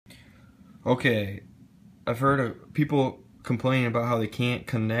Okay, I've heard of people complaining about how they can't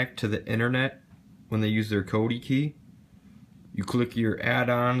connect to the internet when they use their Kodi Key. You click your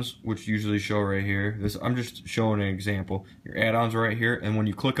add-ons, which usually show right here. I'm just showing an example. Your add-ons are right here, and when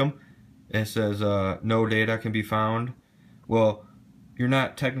you click them, it says no data can be found. Well, you're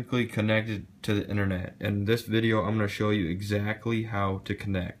not technically connected to the internet. In this video, I'm going to show you exactly how to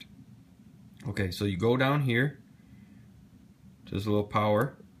connect. Okay, so you go down here to this little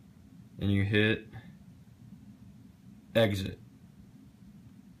power, and you hit exit.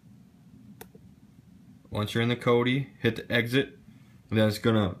 Once you're in the Kodi, hit the exit, and then it's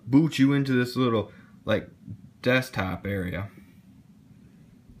gonna boot you into this little like desktop area.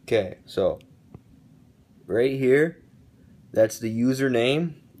 Okay, so right here, that's the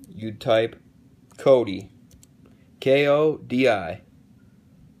username. You type Kodi, K-O-D-I,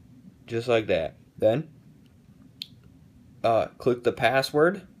 just like that. Then click the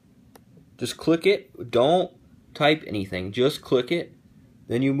password. Just click it. Don't type anything. Just click it.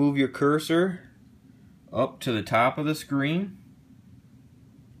 Then you move your cursor up to the top of the screen.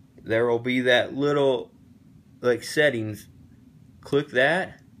 There will be that little like settings. Click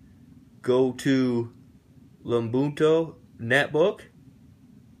that. Go to Kodibuntu netbook.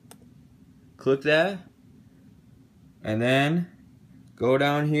 Click that. And then go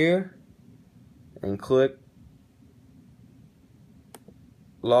down here and click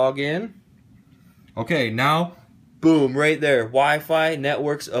log in. Okay, now boom, right there, Wi-Fi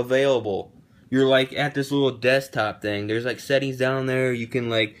networks available. You're like at this little desktop thing. There's like settings down there. You can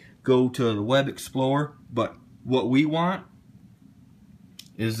like go to the web explorer, but what we want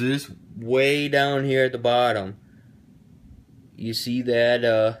is this way down here at the bottom. You see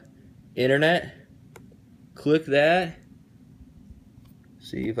that internet? Click that.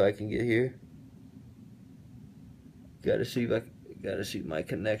 See if I can get here. Gotta see my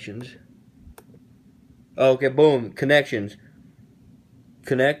connections. Okay, boom, connections.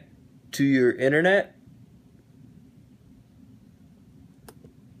 Connect to your internet.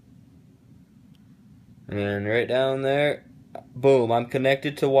 And right down there, boom, I'm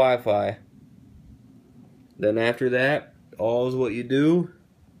connected to Wi-Fi. Then after that, all what you do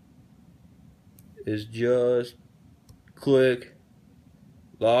is just click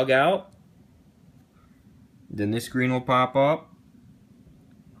log out. Then this screen will pop up.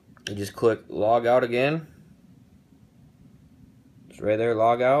 You just click log out again. It's right there,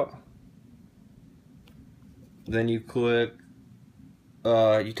 log out. Then you click,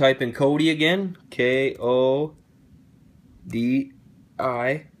 you type in Kodi again, K-O-D-I.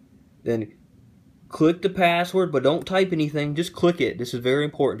 Then click the password, but don't type anything. Just click it. This is very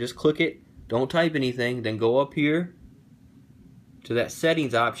important. Just click it. Don't type anything. Then go up here to that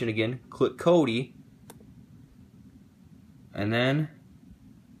settings option again. Click Kodi. And then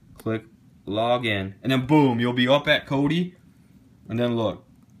click log in, and then boom, you'll be up at Kodi. And then look,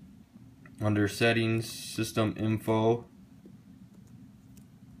 under settings, system info,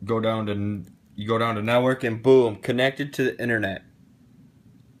 you go down to network, and boom, connected to the internet.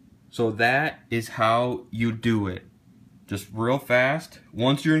 So that is how you do it. Just real fast.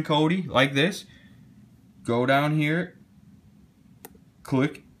 Once you're in Kodi like this, go down here,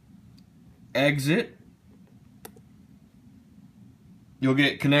 click exit. You'll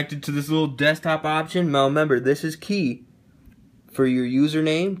get connected to this little desktop option. Now remember, this is key. For your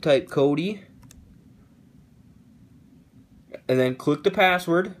username, type Kodi. And then click the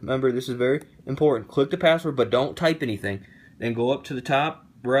password. Remember, this is very important. Click the password, but don't type anything. Then go up to the top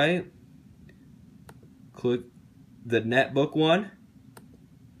right. Click the netbook one.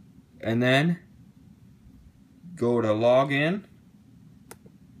 And then go to login.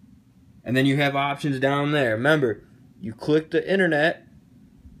 And then you have options down there. Remember, you click the internet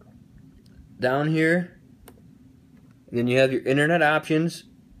down here, and then you have your internet options,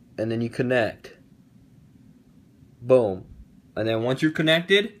 and then you connect. Boom. And then once you're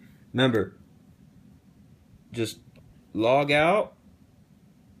connected, remember, just log out.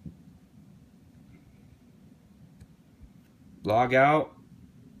 Log out.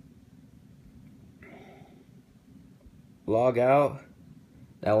 Log out.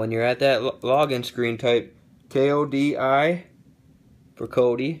 Now when you're at that login screen, type K-O-D-I for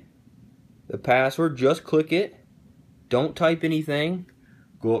Kodi. The password, just click it. Don't type anything.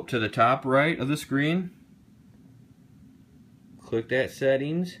 Go up to the top right of the screen. Click that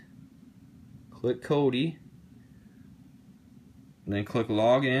settings. Click Kodi. And then click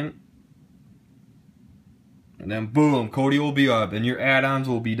login. And then boom, Kodi will be up, and your add-ons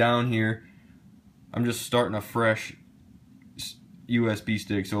will be down here. I'm just starting a fresh USB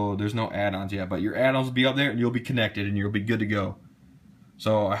stick, so there's no add-ons yet, but your add-ons will be up there, and you'll be connected, and you'll be good to go.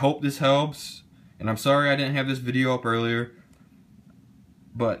 So I hope this helps, and I'm sorry I didn't have this video up earlier,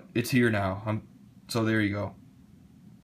 but it's here now. So there you go.